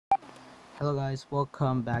Hello guys,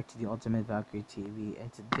 welcome back to the Ultimate Valkyrie TV,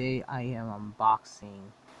 and today I am unboxing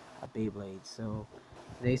a Beyblade. So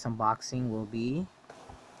today's unboxing will be,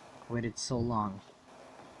 waited so long,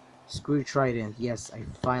 Screw Trident. Yes, I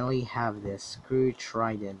finally have this Screw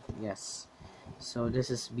Trident. Yes, so this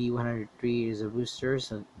is B-103 is a booster,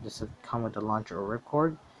 so this will come with a launcher or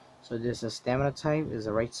ripcord. So this is stamina type, is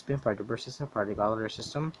a right spin, part of the burst system, part of the gallery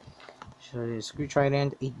system. So the Screw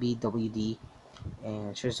Trident 8B.Wd, and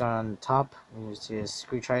it shows on the top, which is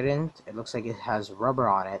Screw Trident. It looks like it has rubber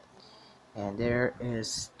on it, and there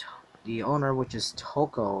is the owner, which is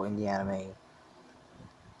Toko in the anime.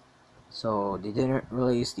 So they didn't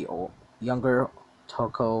release the younger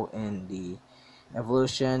Toko in the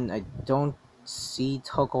evolution. I don't see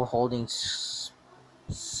Toko holding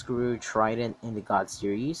Screw Trident in the God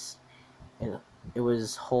series. It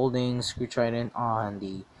was holding Screw Trident on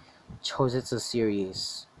the Chojutsu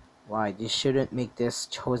series. Why? They shouldn't make this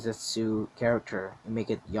Chojutsu character and make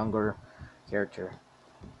it younger character.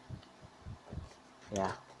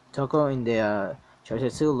 Yeah, Toko in the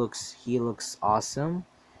Chojutsu looks awesome.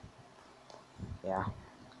 Yeah,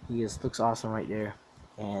 looks awesome right there.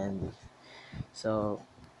 And so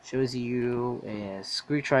shows you a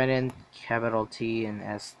Screw Trident, capital T and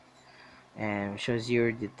S, and shows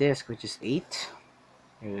you the disc, which is 8.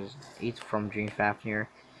 There's 8 from Dream Fafnir.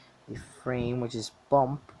 The frame, which is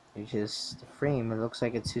bump, which is the frame. It looks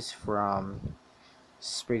like it's just from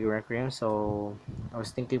Spriggan Requiem, so I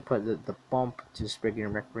was thinking put the bump to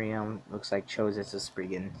Spriggan Requiem. Looks like chose it's a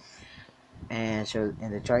Spriggan, and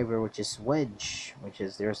the driver, which is Wedge, which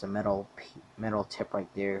is there's a metal tip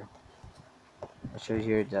right there. It shows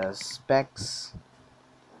here the specs,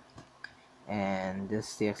 and this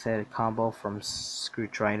is the excited combo from Screw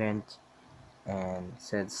Trident, and it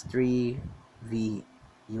says 3VUL,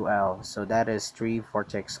 so that is 3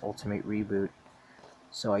 Vortex Ultimate Reboot.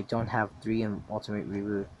 So I don't have 3 in Ultimate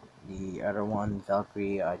Reboot. The other one,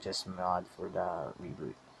 Valkyrie, I just mod for the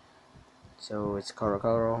reboot. So it's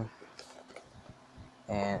Koro,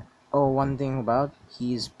 and oh, one thing about,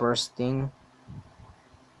 he's bursting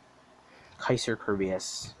Kaiser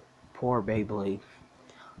Kirby's. Poor Beyblade.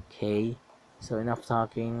 Okay, so enough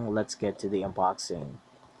talking. Let's get to the unboxing.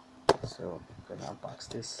 So I'm gonna unbox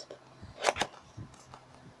this.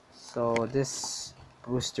 So this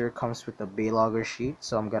booster comes with a Baylogger sheet,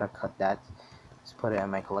 so I'm gonna cut that. Let's put it in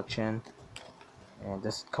my collection. And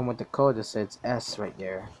this come with the code that says S right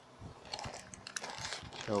there.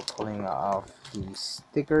 So pulling off the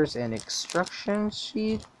stickers and instruction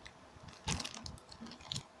sheet.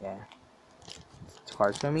 Yeah, it's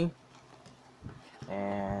hard for me.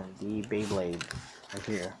 And the Beyblade right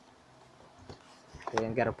here. Okay,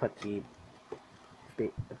 I'm gonna put the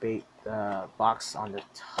box on the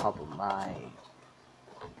top of my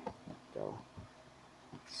go.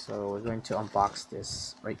 So we're going to unbox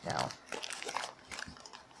this right now.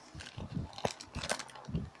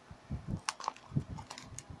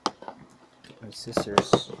 Get my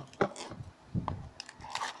scissors.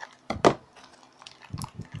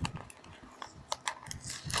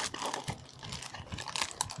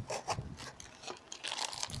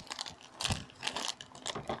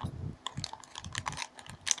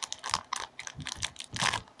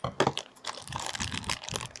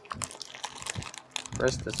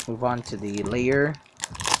 First, let's move on to the layer.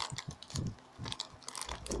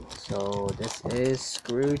 So this is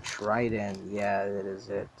Screw Trident. Yeah, that is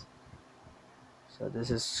it. So this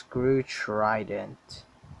is Screw Trident.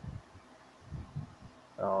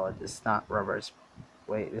 Oh, it's not rubber.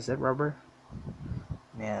 Wait, is it rubber?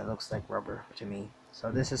 Man, it looks like rubber to me. So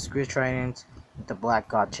this is Screw Trident with the black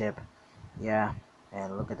God chip. Yeah,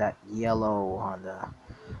 and look at that yellow on the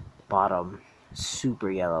bottom. Super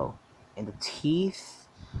yellow. And the teeth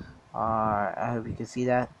are, I hope you can see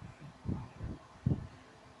that.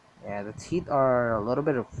 Yeah, the teeth are a little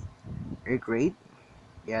bit of, they're great.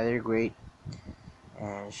 Yeah, they're great.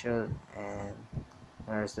 And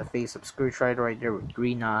there's the face of Screw Trident right there with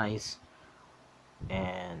green eyes.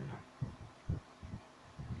 And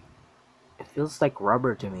it feels like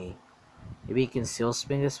rubber to me. Maybe you can seal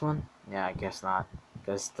spin this one? Yeah, I guess not.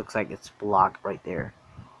 Because it looks like it's blocked right there.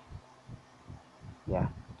 Yeah.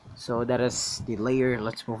 So that is the layer.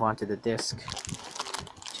 Let's move on to the disc,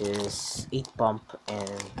 which is 8 bump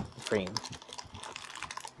and frame.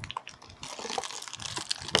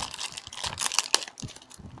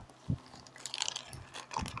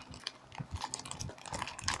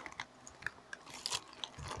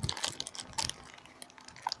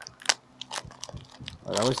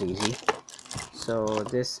 Well, that was easy. So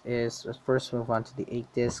this is, let's first move on to the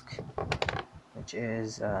 8 disc, which which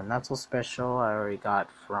is not so special. I already got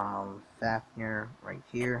from Fafnir right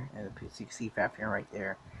here, and you can see Fafnir right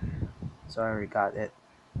there. So I already got it.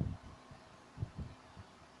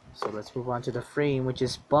 So let's move on to the frame, which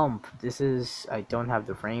is bump. This is, I don't have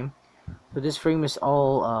the frame. So this frame is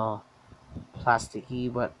all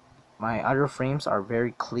plasticky, but my other frames are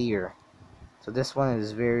very clear. So this one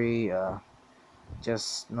is very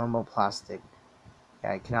just normal plastic.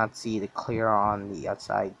 Yeah, I cannot see the clear on the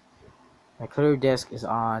outside. My clear disc is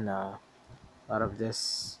on a lot of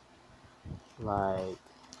this, like,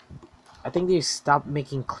 I think they stopped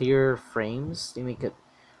making clear frames. They make it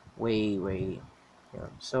way,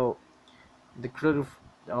 so the clear,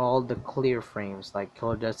 all the clear frames like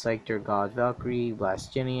Killer Death Sector, God Valkyrie,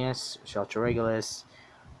 Blast Genius, Shelter Regulus.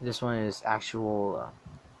 This one is actual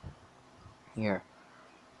here.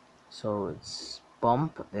 So it's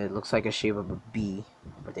bump. It looks like a shape of a B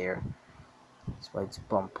over there. That's why it's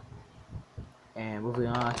bump. And moving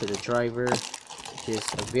on to the driver, which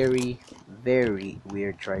is a very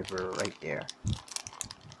weird driver right there.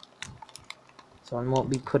 So I won't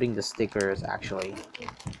be putting the stickers actually,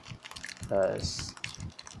 because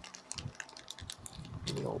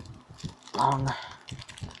long.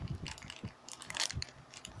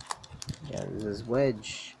 Yeah, this is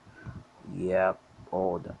wedge. Yep.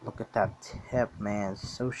 Oh, look at that tip, man.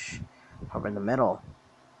 So over in the middle.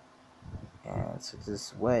 And so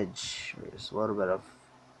this wedge. There's a little bit of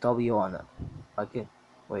W on it. Okay.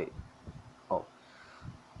 Wait. Oh.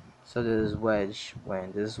 So this is wedge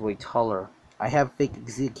when this is way taller. I have fake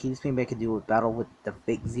Z-Keys. Maybe I could do a battle with the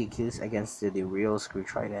fake Z-Keys against the real screw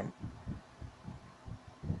trident.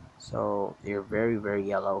 So they're very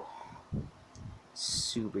yellow.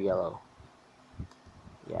 Super yellow.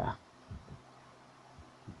 Yeah.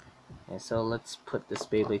 And so let's put this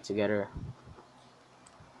Beyblade together.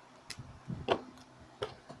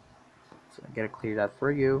 So I gotta clear that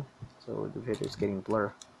for you. So the video is getting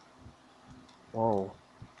blur. Whoa,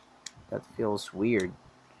 that feels weird.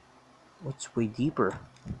 It's way deeper.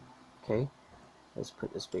 Okay, let's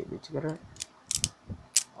put this Beyblade together.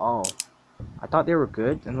 Oh, I thought they were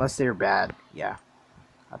good, unless they're bad. Yeah,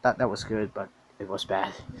 I thought that was good, but it was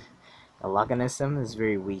bad. The mechanism is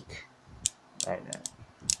very weak. Right,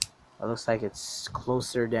 it looks like it's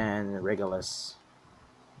closer than Regulus.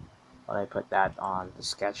 But I put that on the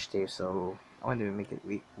sketch tape, so I want to make it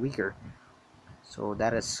weaker. So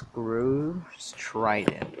that is screw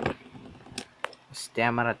trident.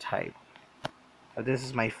 Stamina type. This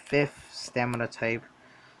is my 5th stamina type.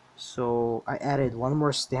 So I added one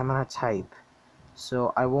more stamina type.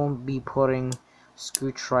 So I won't be putting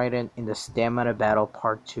screw trident in the stamina battle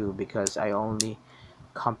part 2 because I only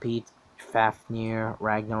compete Fafnir,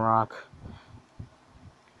 Ragnarok,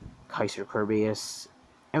 Kaiser Kerbeus,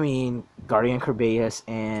 Guardian Kerbeus,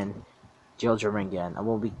 and Jilgermingen. I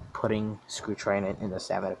won't be putting screw trident in the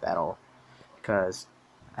stamina battle because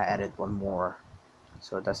I added one more.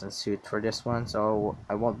 So it doesn't suit for this one, so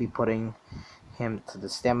I won't be putting him to the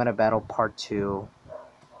stamina battle part 2.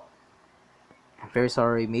 I'm very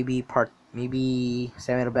sorry. Maybe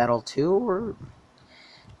stamina battle 2, or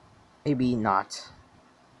maybe not,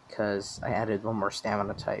 because I added one more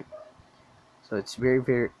stamina type. So it's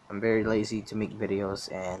I'm very lazy to make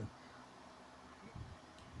videos, and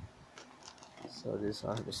so this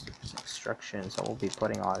are just instructions I will be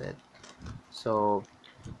putting on it. So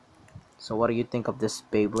what do you think of this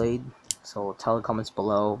Beyblade? So tell in the comments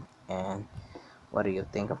below, and what do you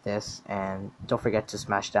think of this? And don't forget to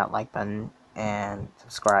smash that like button and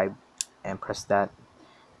subscribe and press that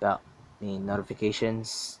bell, the notification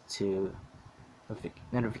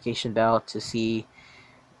bell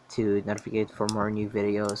to notificate for more new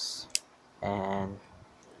videos. And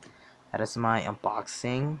that is my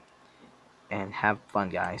unboxing, and have fun,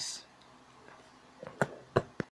 guys.